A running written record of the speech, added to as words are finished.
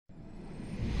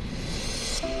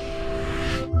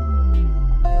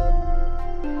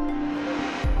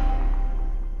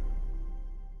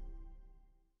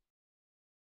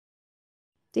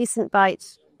decent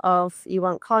bite of, you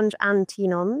want conj and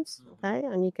tenons, okay?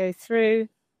 And you go through.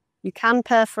 You can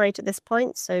perforate at this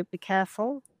point, so be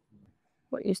careful.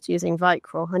 We're used to using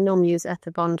Vicryl. I normally use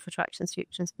Ethibond for traction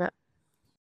sutures, but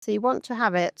so you want to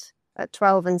have it at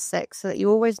 12 and 6 so that you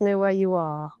always know where you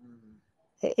are.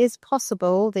 It is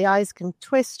possible the eyes can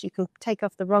twist, you can take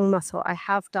off the wrong muscle. I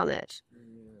have done it.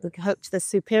 We can hook to the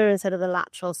superior instead of the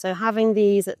lateral. So having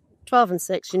these at 12 and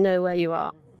 6, you know where you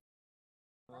are.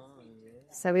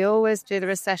 So we always do the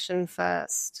recession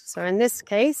first. So in this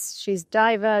case, she's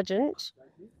divergent.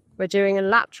 We're doing a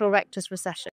lateral rectus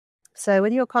recession. So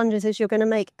with your conjunctives, you're going to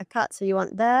make a cut. So you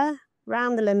want there,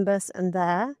 round the limbus, and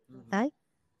there. Okay.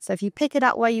 So if you pick it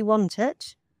up where you want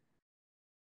it,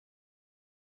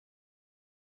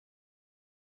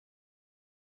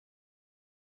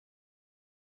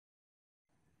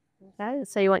 okay.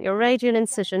 So you want your radial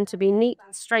incision to be neat,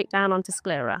 straight down onto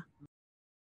sclera.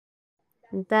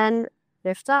 And then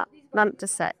lift up, lump to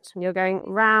set. And you're going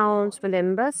round the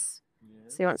limbus.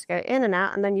 So you want to go in and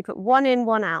out, and then you put one in,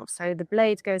 one out. So the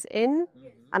blade goes in,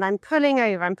 and I'm pulling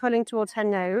over. I'm pulling towards her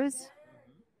nose,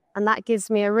 and that gives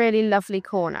me a really lovely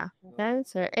corner. Okay,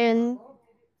 so in,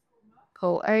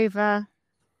 pull over,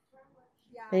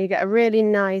 and you get a really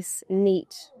nice,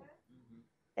 neat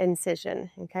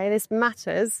incision. Okay, this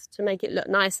matters to make it look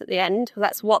nice at the end, because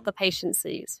that's what the patient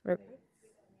sees.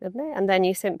 And then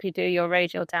you simply do your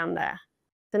radial down there.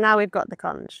 So now we've got the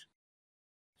conj.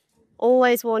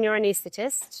 Always warn your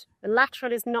anaesthetist. The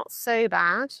lateral is not so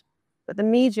bad, but the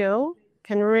medial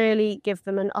can really give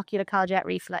them an ocular cardiac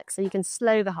reflex, so you can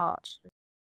slow the heart.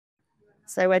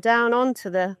 So we're down onto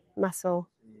the muscle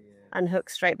and hook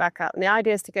straight back up. And the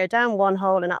idea is to go down one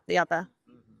hole and up the other.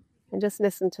 And just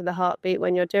listen to the heartbeat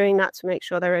when you're doing that to make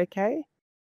sure they're okay.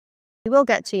 You will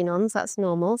get tenons, that's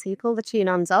normal. So you pull the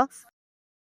tenons off.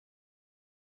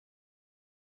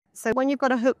 So when you've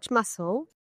got a hooked muscle,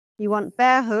 you want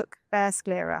bare hook, bare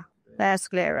sclera. Bare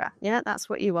sclera. Yeah, that's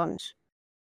what you want.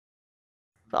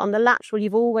 But on the lateral,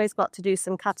 you've always got to do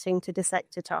some cutting to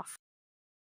dissect it off.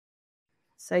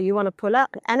 So you want to pull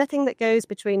up. Anything that goes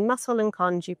between muscle and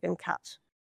conj, you can cut.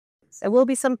 There will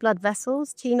be some blood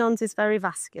vessels. Tenons is very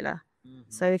vascular.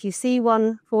 So if you see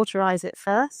one, cauterize it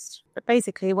first. But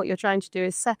basically, what you're trying to do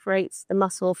is separate the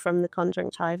muscle from the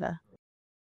conjunctiva.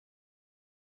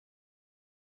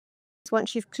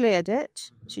 Once you've cleared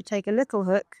it, you take a little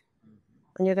hook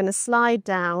and you're going to slide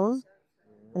down.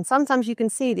 And sometimes you can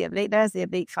see the oblique. There's the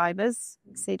oblique fibers.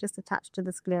 See, just attached to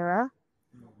the sclera.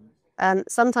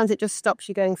 Sometimes it just stops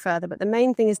you going further. But the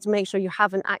main thing is to make sure you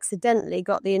haven't accidentally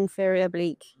got the inferior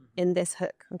oblique in this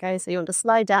hook. Okay, so you want to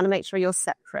slide down and make sure you're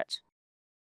separate.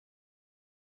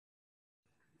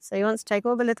 So you want to take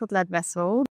all the little blood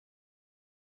vessels.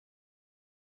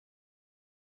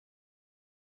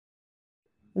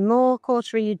 The more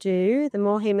cautery you do, the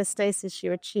more hemostasis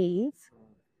you achieve,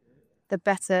 the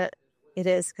better it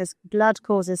is, because blood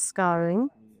causes scarring.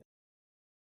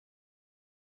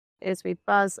 As we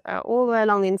buzz all the way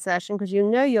along the insertion, because you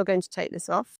know you're going to take this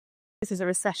off. This is a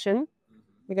recession.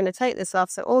 You're going to take this off,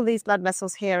 so all these blood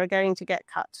vessels here are going to get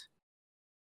cut.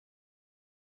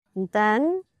 And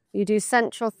then you do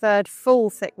central third full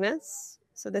thickness.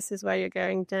 So this is where you're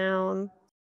going down.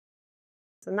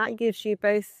 And that gives you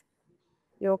both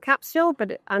your capsule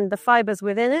and the fibers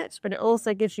within it, but it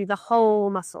also gives you the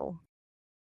whole muscle.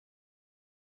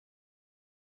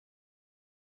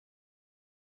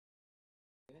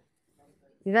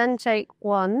 You then take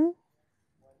one,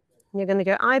 you're going to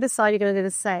go either side, you're going to do the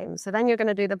same. So then you're going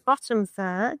to do the bottom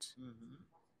third,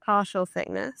 partial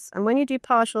thickness. And when you do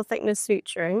partial thickness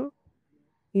suturing,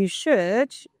 you should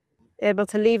be able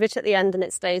to leave it at the end and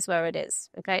it stays where it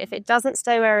is. Okay, if it doesn't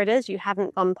stay where it is, you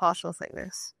haven't gone partial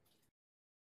thickness.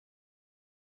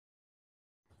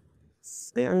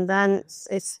 And then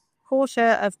it's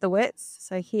quarter of the width,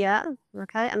 so here,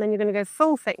 okay, and then you're going to go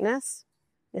full thickness.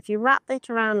 If you wrap it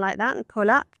around like that and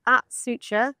pull up,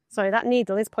 that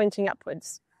needle is pointing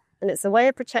upwards. And it's a way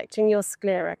of protecting your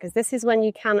sclera, because this is when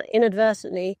you can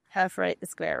inadvertently perforate the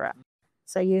sclera.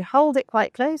 So you hold it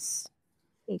quite close,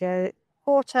 you go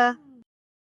quarter,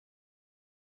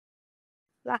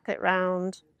 wrap it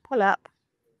round, pull up,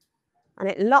 and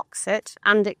it locks it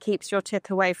and it keeps your tip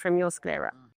away from your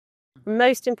sclera.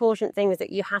 Most important thing is that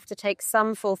you have to take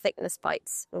some full thickness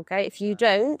bites, okay? If you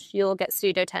don't, you'll get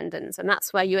pseudotendons, and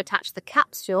that's where you attach the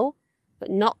capsule,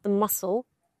 but not the muscle,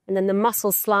 and then the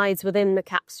muscle slides within the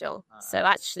capsule. So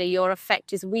actually your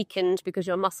effect is weakened because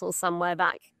your muscle's somewhere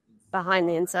back behind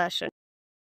the insertion.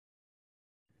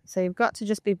 So you've got to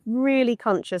just be really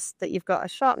conscious that you've got a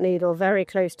sharp needle very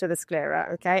close to the sclera,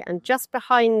 okay? And just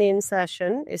behind the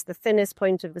insertion is the thinnest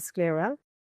point of the sclera.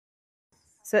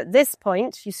 So at this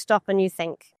point, you stop and you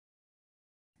think.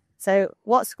 So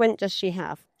what squint does she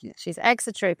have? She's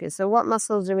exotropia. So what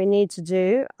muscles do we need to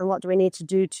do and what do we need to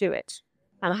do to it?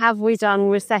 And have we done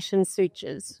recession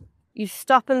sutures? You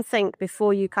stop and think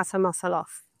before you cut a muscle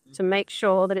off to make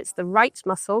sure that it's the right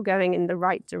muscle going in the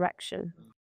right direction.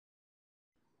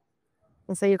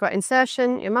 And so you've got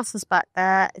insertion, your muscle's back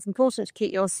there. It's important to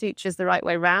keep your sutures the right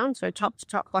way round, so top to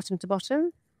top, bottom to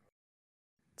bottom.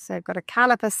 So I've got a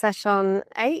caliper set on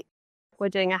 8. We're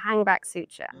doing a hangback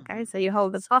suture, okay? So you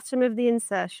hold the bottom of the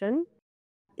insertion.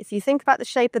 If you think about the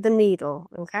shape of the needle,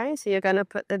 okay? So you're going to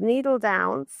put the needle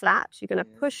down flat. You're going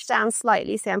to push down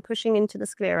slightly. Say I'm pushing into the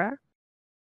sclera.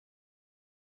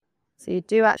 So you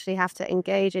do actually have to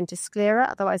engage into sclera,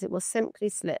 otherwise it will simply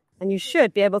slip. And you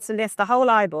should be able to lift the whole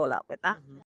eyeball up with that.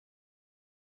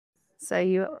 So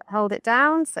you hold it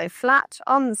down, so flat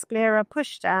on the sclera,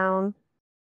 push down.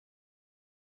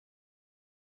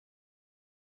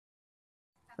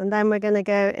 And then we're going to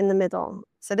go in the middle.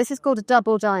 So this is called a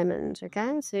double diamond,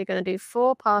 okay? So you're going to do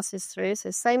 4 passes through. So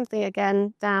same thing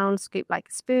again, down, scoop like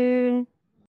a spoon.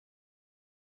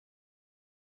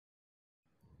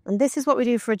 And this is what we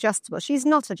do for adjustable. She's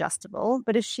not adjustable,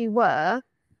 but if she were,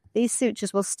 these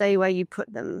sutures will stay where you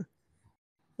put them.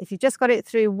 If you've just got it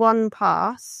through one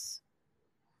pass,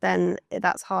 then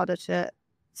that's harder to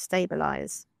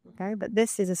stabilize, okay? But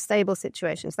this is a stable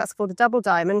situation. So that's called a double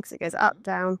diamond because it goes up,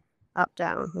 down,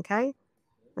 okay?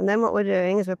 And then what we're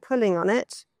doing is we're pulling on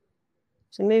it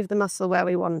to move the muscle where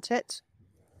we want it.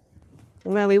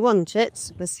 And where we want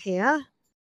it was here.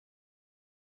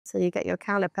 So you get your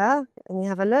caliper and you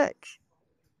have a look.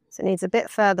 So it needs a bit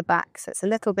further back. So it's a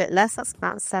little bit less. That's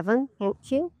about 7. Thank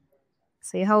you.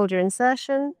 So you hold your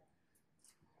insertion.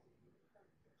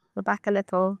 Go back a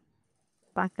little.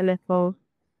 Back a little.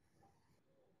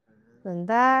 And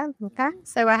there. Okay.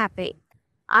 So we're happy.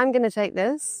 I'm going to take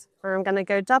this. Or I'm going to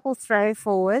go double throw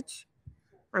forward.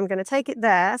 I'm going to take it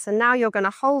there. So now you're going to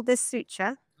hold this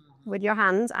suture with your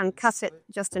hands and cut it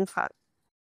just in front.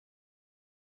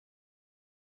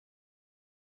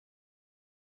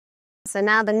 So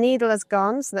now the needle has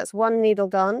gone. So that's one needle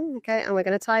gone. Okay. And we're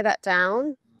going to tie that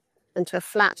down into a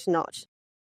flat knot.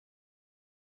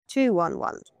 2, 1,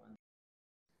 1.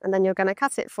 And then you're going to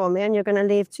cut it for me and you're going to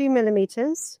leave 2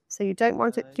 millimeters. So you don't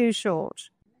want it too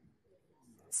short.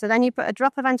 So then you put a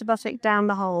drop of antibiotic down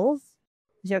the hole.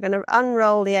 You're going to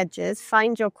unroll the edges,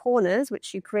 find your corners,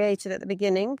 which you created at the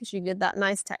beginning because you did that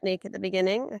nice technique at the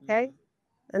beginning, okay?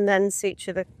 And then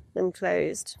suture them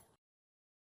closed.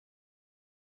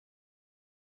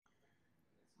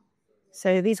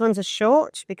 So these ones are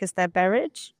short because they're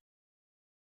buried.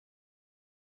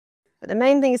 But the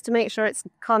main thing is to make sure it's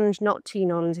conj, not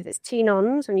tenons. If it's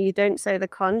tenons and you don't sew the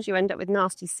conj, you end up with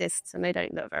nasty cysts and they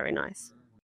don't look very nice.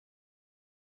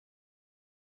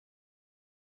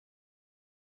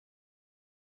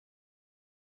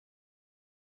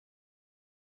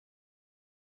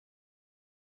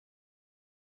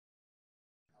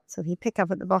 So if you pick up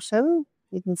at the bottom,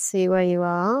 you can see where you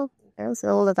are. So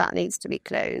all of that needs to be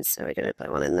closed. So we're going to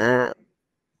put one in there.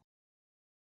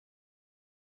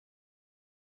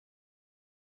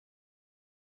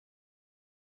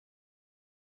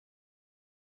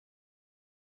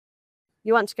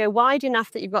 You want to go wide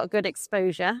enough that you've got good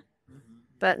exposure,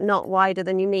 but not wider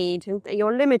than you need.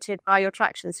 You're limited by your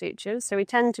traction sutures, so we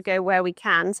tend to go where we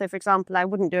can. So for example, I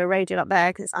wouldn't do a radial up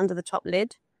there because it's under the top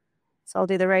lid. So I'll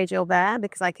do the radial there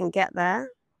because I can get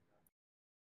there.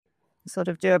 Sort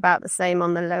of do about the same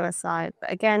on the lower side.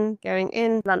 But again, going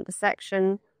in, blunt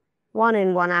dissection, 1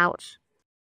 in, 1 out.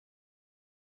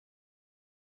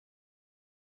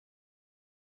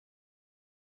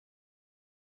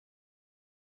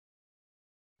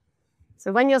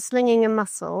 So when you're slinging a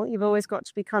muscle, you've always got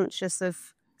to be conscious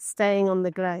of staying on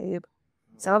the globe.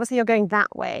 So obviously you're going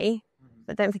that way,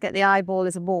 but don't forget the eyeball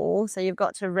is a ball, so you've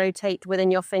got to rotate within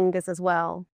your fingers as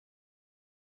well.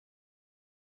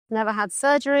 Never had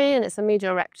surgery, and it's a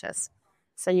medial rectus.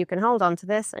 So you can hold on to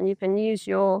this, and you can use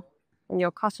your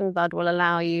cotton bud will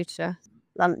allow you to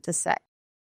blunt dissect.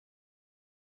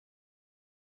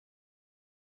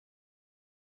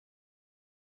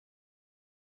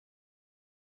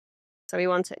 So we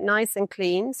want it nice and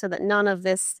clean so that none of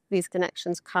these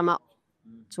connections come up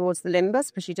towards the limbus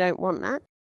because you don't want that.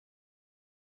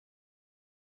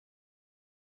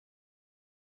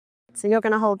 So you're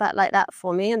going to hold that like that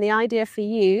for me. And the idea for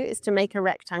you is to make a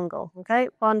rectangle. Okay,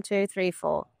 1, 2, 3,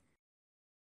 4.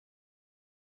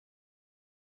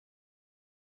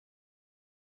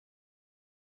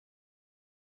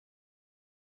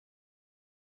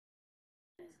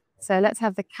 So let's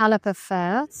have the caliper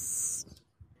first.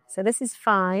 So this is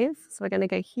 5. So we're going to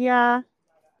go here,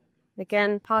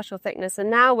 Again, partial thickness. And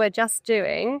now we're just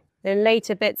doing the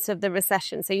later bits of the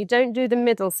recession. So you don't do the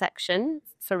middle section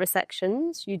for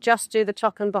resections. You just do the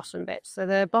top and bottom bit. So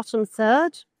the bottom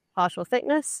third, partial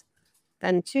thickness,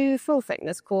 then 2 full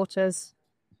thickness quarters.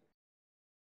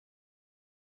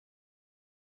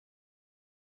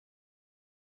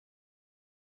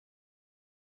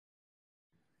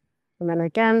 And then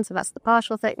again, so that's the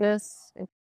partial thickness.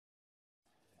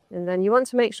 And then you want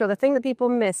to make sure the thing that people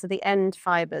miss are the end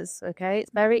fibers, okay?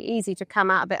 It's very easy to come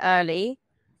out a bit early.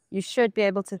 You should be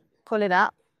able to pull it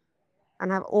up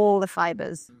and have all the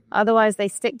fibers. Otherwise, they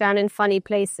stick down in funny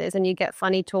places and you get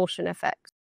funny torsion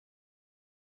effects.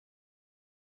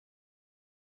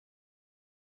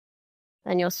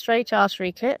 Then your straight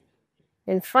artery clip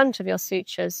in front of your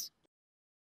sutures.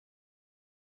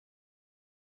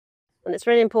 And it's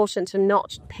really important to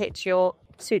not hit your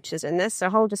sutures in this, so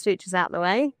hold the sutures out the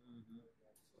way.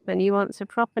 Then you want to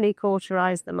properly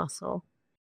cauterize the muscle.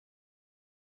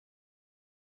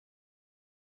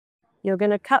 You're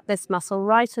going to cut this muscle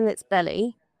right in its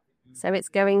belly, so it's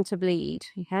going to bleed,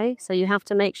 okay? So you have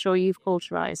to make sure you've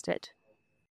cauterized it.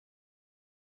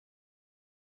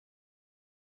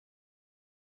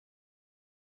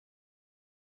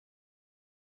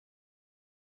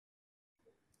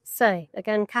 So,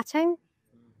 again, cutting.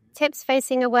 Tips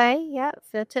facing away, yeah.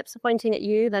 If the tips are pointing at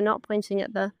you, they're not pointing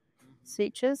at the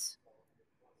sutures.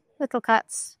 Little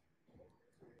cuts.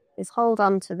 Just hold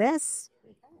on to this.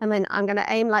 And then I'm going to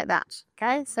aim like that,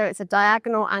 okay? So it's a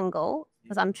diagonal angle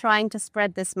because I'm trying to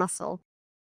spread this muscle.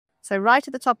 So right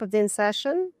at the top of the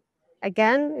insertion,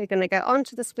 again, you're going to go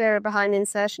onto the sclera behind the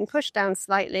insertion, push down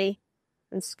slightly,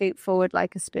 and scoop forward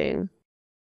like a spoon.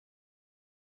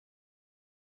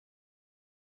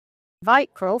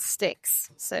 Vicryl sticks.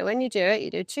 So when you do it,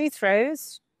 you do 2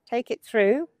 throws, take it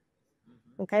through,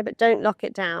 okay, but don't lock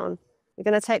it down. You're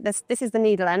going to take this is the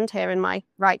needle end here in my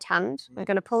right hand. We're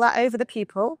going to pull that over the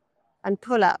pupil and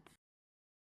pull up.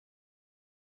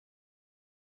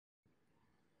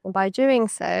 And by doing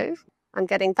so, I'm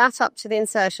getting that up to the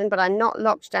insertion, but I'm not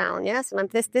locked down, yes? And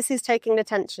this is taking the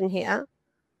tension here.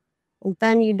 And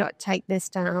then you take this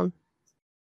down.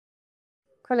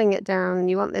 Pulling it down,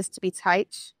 you want this to be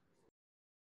tight.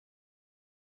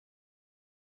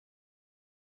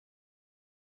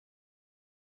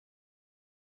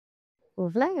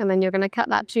 Lovely, and then you're going to cut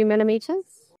that 2 millimeters.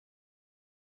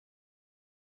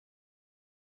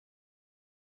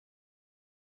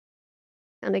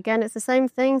 And again, it's the same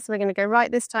thing. So we're going to go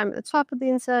right this time at the top of the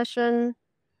insertion.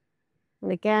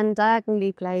 And again,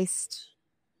 diagonally placed.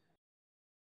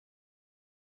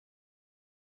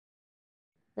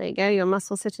 There you go, your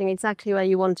muscle sitting exactly where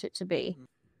you want it to be.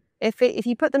 If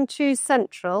you put them too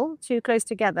central, too close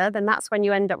together, then that's when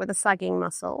you end up with a sagging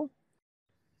muscle.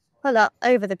 Pull up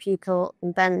over the pupil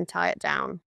and then tie it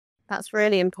down. That's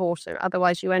really important.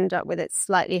 Otherwise, you end up with it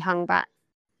slightly hung back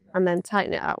and then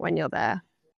tighten it up when you're there.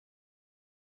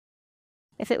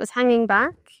 If it was hanging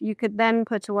back, you could then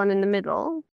put one in the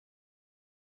middle.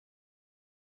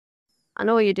 And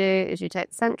all you do is you take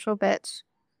the central bit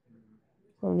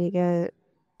and you go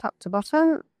top to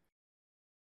bottom.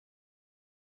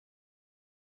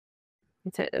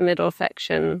 You take the middle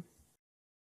section.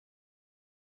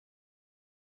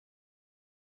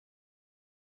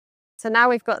 So now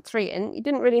we've got 3 in. You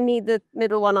didn't really need the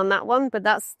middle one on that one, but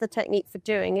that's the technique for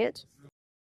doing it.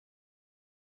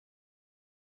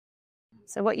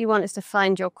 So what you want is to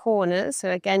find your corners.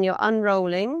 So again, you're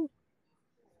unrolling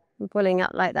and pulling up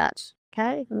like that.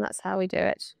 Okay, and that's how we do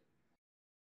it.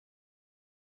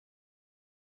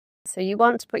 So you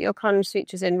want to put your conj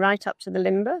sutures in right up to the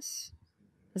limbus,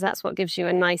 because that's what gives you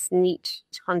a nice, neat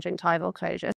conjunctival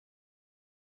closure.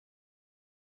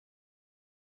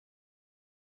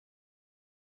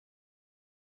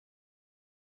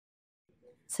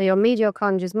 So your medial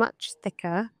conj is much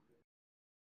thicker.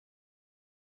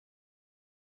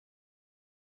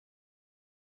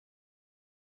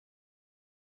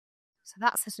 So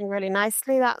that's sitting really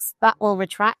nicely. That will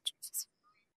retract. It's